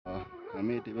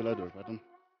हामी यति बेला ढोरपाटन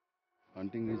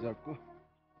हन्टिङ रिजर्भको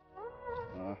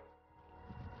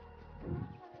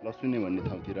लसुने भन्ने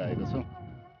ठाउँतिर आएको छौँ।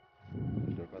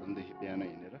 ढोरपाटनदेखि बिहान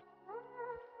हिँडेर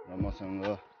र मसँग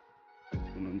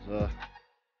हुनुहुन्छ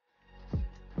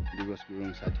दिवस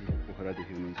गुरुङ साथी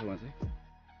पोखरादेखि हुनुहुन्छ उहाँ चाहिँ।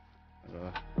 र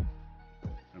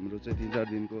हाम्रो चाहिँ 3-4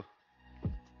 दिनको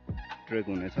ट्रेक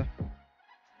हुनेछ।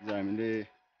 आज हामीले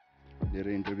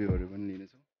धेरै इन्टरभ्यूहरू पनि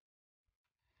लिनेछौँ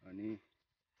अनि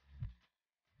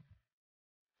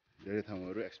धेरै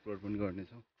ठाउँहरू एक्सप्लोर पनि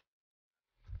गर्नेछौँ।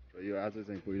 र यो आज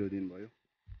चाहिँ पहिलो दिन भयो।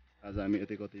 आज हामी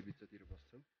यतै कतै बिचतिर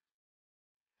बस्छौँ।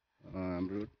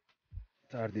 हाम्रो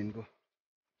 4 दिनको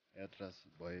यात्रा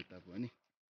भए तापनि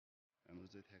हाम्रो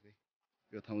चाहिँ ठ्याक्कै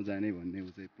यो ठाउँ जाने भन्ने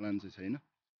चाहिँ प्लान चाहिँ छैन।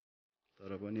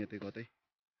 तर पनि यतै कतै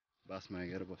बास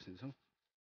मागेर बस्नेछौँ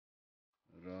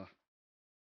र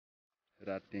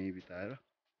रात त्यहीँ बिताएर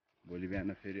भोलि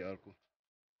बिहान फेरि अर्को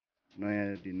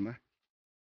नयाँ दिनमा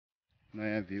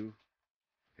नयाँ भ्यू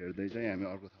हेर्दै चाहिँ हामी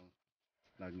अर्को ठाउँ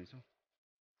लाग्नेछौँ।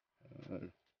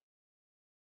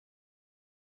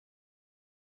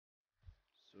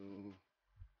 सो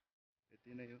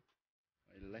यति नै हो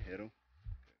अहिलेलाई। हेरौँ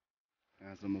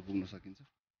कहाँसम्म पुग्न सकिन्छ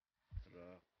र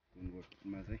कुन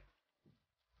बोटमा चाहिँ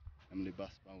हामीले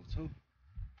बास पाउँछौँ।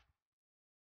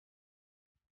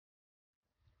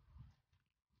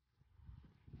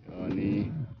 अनि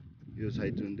यो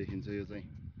साइड जुन देखिन्छ यो चाहिँ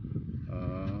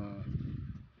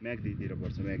म्याग्दीतिर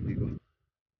पर्छ। म्याग्दीको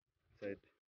side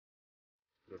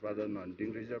Dhorpatan hunting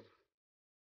रिजर्भको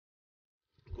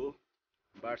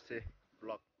Barse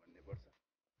block भन्ने पर्छ।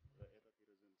 र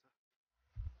यतातिर जुन छ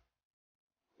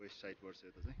वेस्ट साइड पर्छ।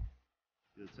 यता चाहिँ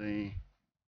यो चाहिँ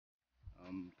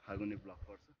फागुने ब्लक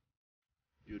पर्छ।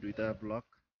 यो दुईटा ब्लक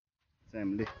चाहिँ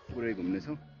हामीले पुरै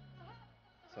घुम्नेछौँ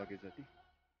सके जति।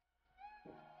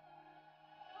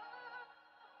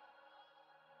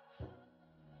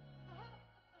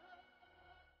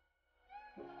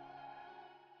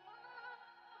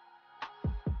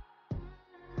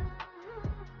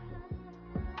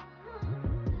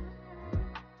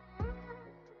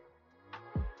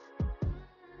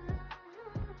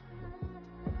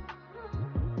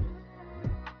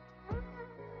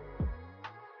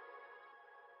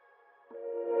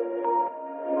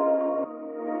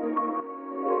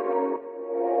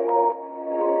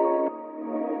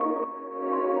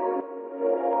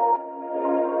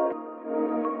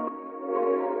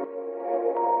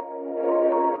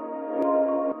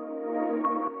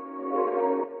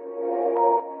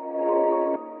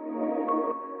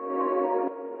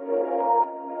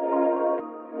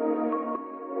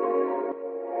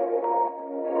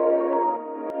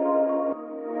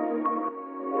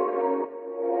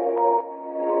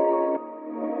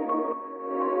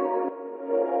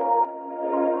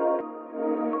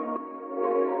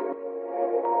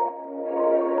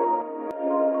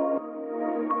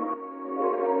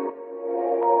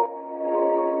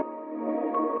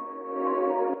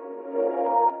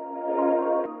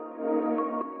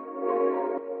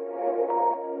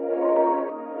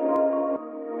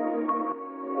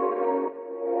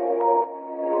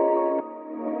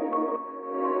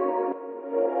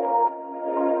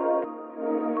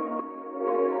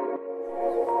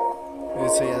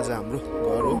 चाहिँ आज हाम्रो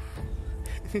घर हो।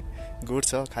 गोठ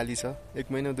छ, खाली छ।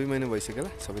 1 महिना 2 महिना भइसक्यो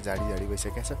होला। सबै झाडी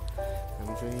भइसकेको छ।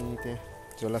 हामी चाहिँ त्यहाँ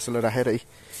झोलासोला राखेर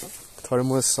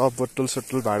थर्मस सब बोतल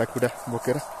भाँडाकुँडा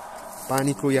बोकेर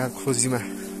पानीको यहाँ खोजीमा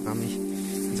हामी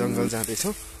जङ्गल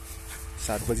जाँदैछौँ।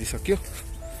 7 बजिसक्यो।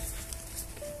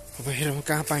 अब हेरौँ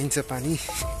कहाँ पाइन्छ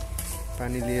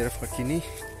पानी लिएर फर्किने।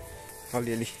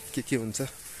 अलिअलि के हुन्छ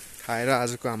खाएर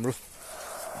आजको हाम्रो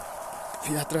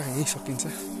यात्रा यहीँ सकिन्छ।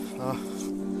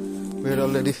 We had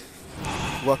already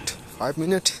walked 5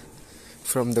 minutes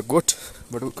from the goat,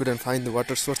 but we couldn't find the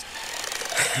water source.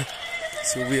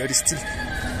 So we are still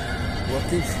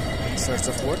walking in search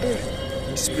of water,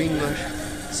 a spring or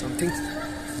something,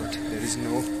 but there is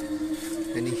no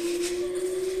any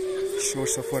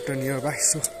source of water nearby.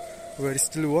 So we are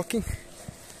still walking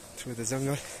through the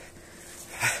jungle.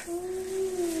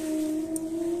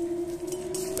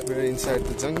 We are inside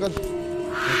the jungle.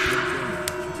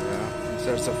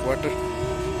 In search of water.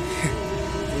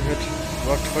 We had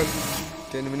walked for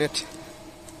 10 minutes,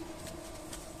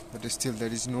 but still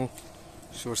there is no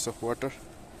source of water.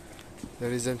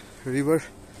 There is a river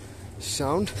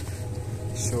sound,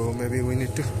 so maybe we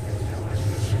need to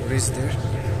reach there.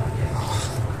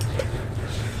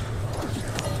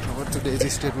 Our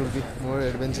today's step will be more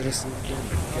adventurous.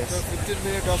 Yes. After 15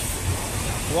 minutes of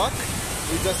walk,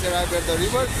 we just arrived at the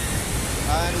river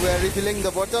and we are refilling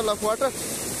the bottle of water.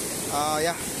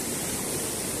 Yeah.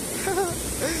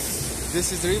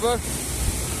 This is river.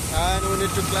 and we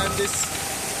need to climb this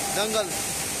jungle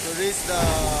to reach the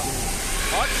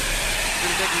hut. It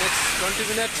will take next 20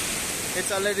 minutes.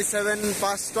 It's already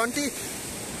 7:20.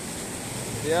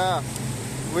 Yeah,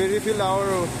 we refill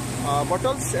our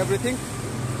bottles, everything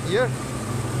here.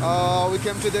 We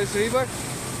came to this river.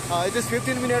 It is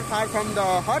 15 minutes far from the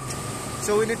hut,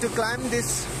 so we need to climb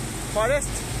this forest.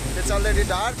 It's already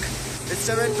dark. It's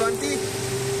 7:20,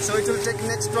 so it will take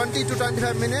next 20 to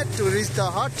 25 minutes to reach the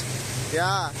hut.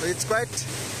 Yeah, it's quite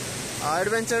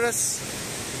adventurous,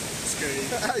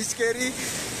 scary,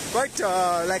 quite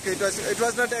like it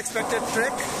was not expected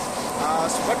trek,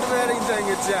 but we are enjoying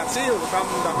it. Yeah, see you from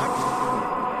the hut.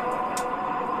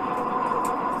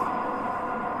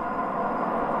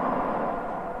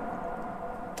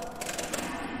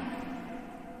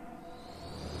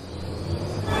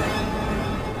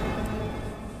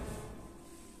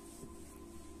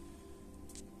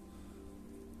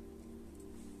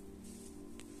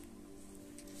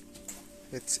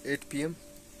 It's 8 p.m.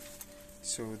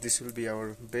 so this will be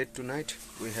our bed tonight.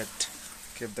 We had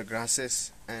kept the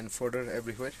grasses and fodder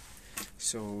everywhere,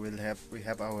 so we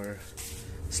have our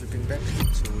sleeping bag,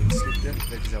 so we'll sleep there.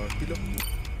 That is our pillow,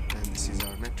 and this is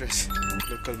our mattress,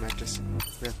 local mattress.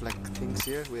 We have like things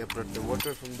here. We have brought the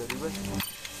water from the river.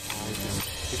 It is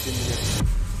 15 minutes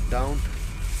down,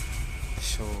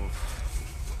 so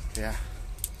yeah,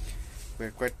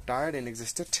 we're quite tired and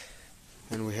exhausted,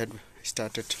 and we had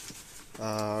started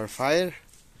our fire,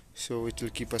 so it will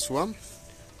keep us warm.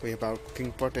 We have our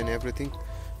cooking pot and everything,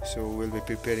 so we'll be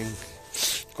preparing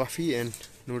coffee and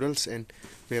noodles, and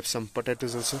we have some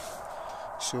potatoes also,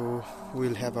 so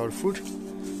we'll have our food,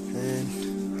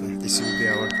 and this will be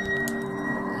our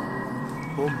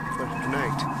home for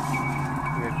tonight.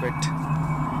 We are quite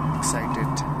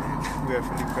excited and we are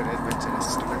feeling quite adventurous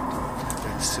tonight.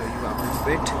 Let's show you our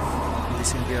bed.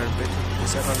 This will be our bed.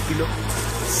 This is our pillow,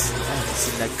 and this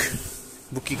is like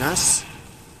buki grass,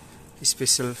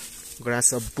 special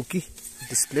grass of buki.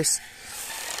 This place,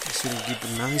 this will give a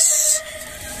nice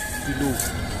pillow.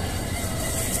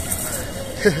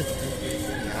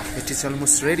 Yeah, it is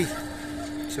almost ready,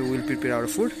 so we'll prepare our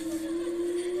food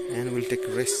and we'll take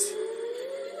a rest.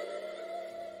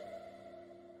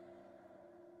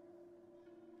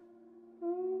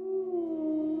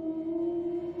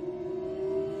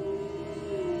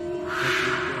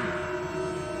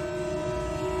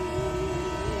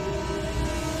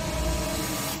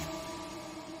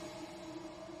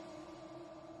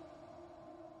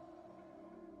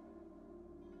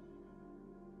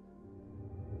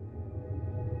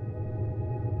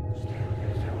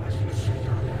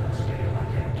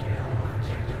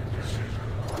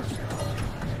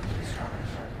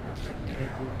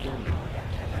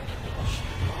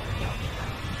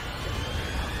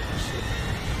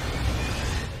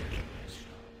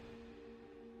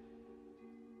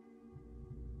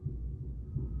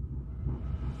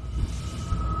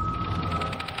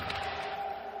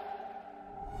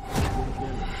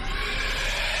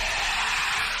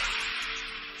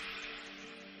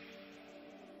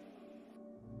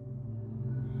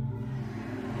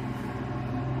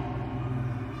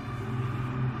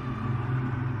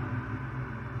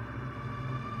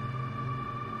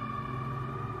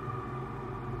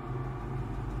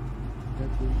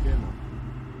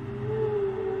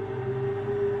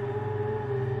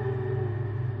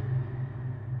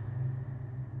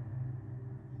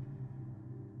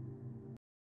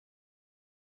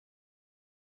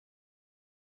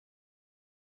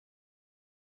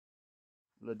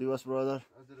 ल दिवस brother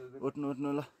उठ्नु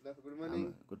ल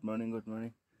good morning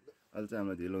अहिले चाहिँ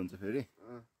हामीलाई ढिलो हुन्छ फेरि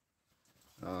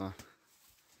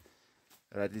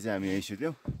राति चाहिँ हामी यही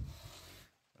सुत्यौँ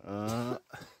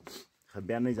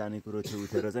बिहानै जाने कुरो थियो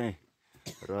उठेर चाहिँ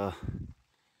र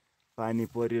पानी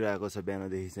परिरहेको छ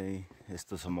बिहानदेखि चाहिँ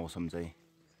यस्तो छ मौसम चाहिँ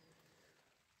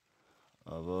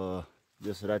अब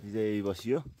जस राति चाहिँ यही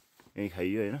बसियो यही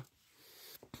खाइयो हैन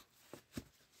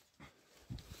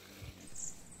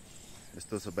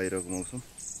यस्तो छ बाहिरको मौसम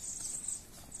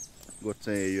गोठ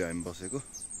चाहिँ यही हो हामी बसेको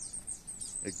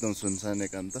एकदम सुनसान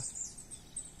एकान्त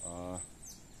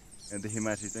यहाँदेखि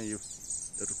माथि चाहिँ यो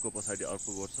रुखको पछाडि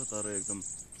अर्को गोठ छ तर एकदम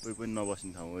कोही पनि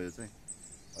नबस्ने ठाउँ हो यो चाहिँ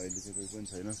अहिले चाहिँ कोही पनि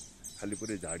छैन खाली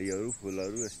पुरै झाडीहरू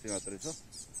फुलहरू यस्तै मात्रै छ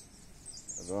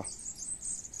र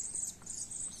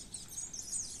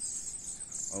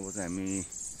अब चाहिँ हामी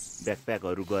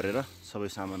ब्याकप्याकहरू गरेर सबै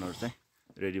सामानहरू चाहिँ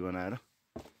रेडी बनाएर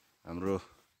हाम्रो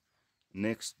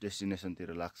नेक्स्ट डेस्टिनेसनतिर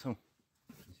लाग्छौँ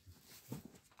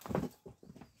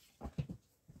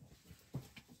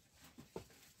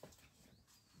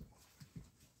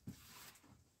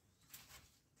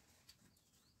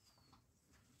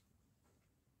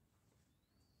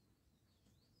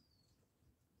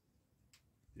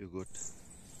यो गोठ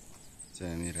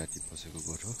चाहिँ हामी राति बसेको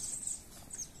गोठ हो।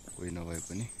 कोही नभए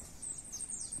पनि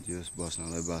जे होस्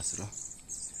बस्नलाई बास र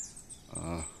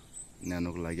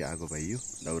न्यानोको लागि आगो पाइयो,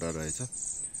 दाउरा रहेछ।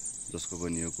 जसको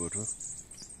पनि यो गोठ हो,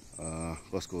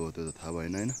 कसको हो त्यो त थाहा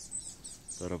भएन होइन,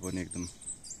 तर पनि एकदम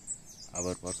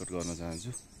आभार प्रकट गर्न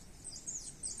चाहन्छु।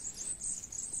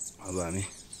 अब हामी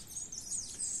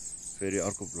फेरि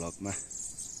अर्को भ्लगमा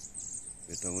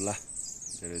भेटौँला।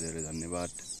 धेरै धेरै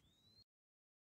धन्यवाद।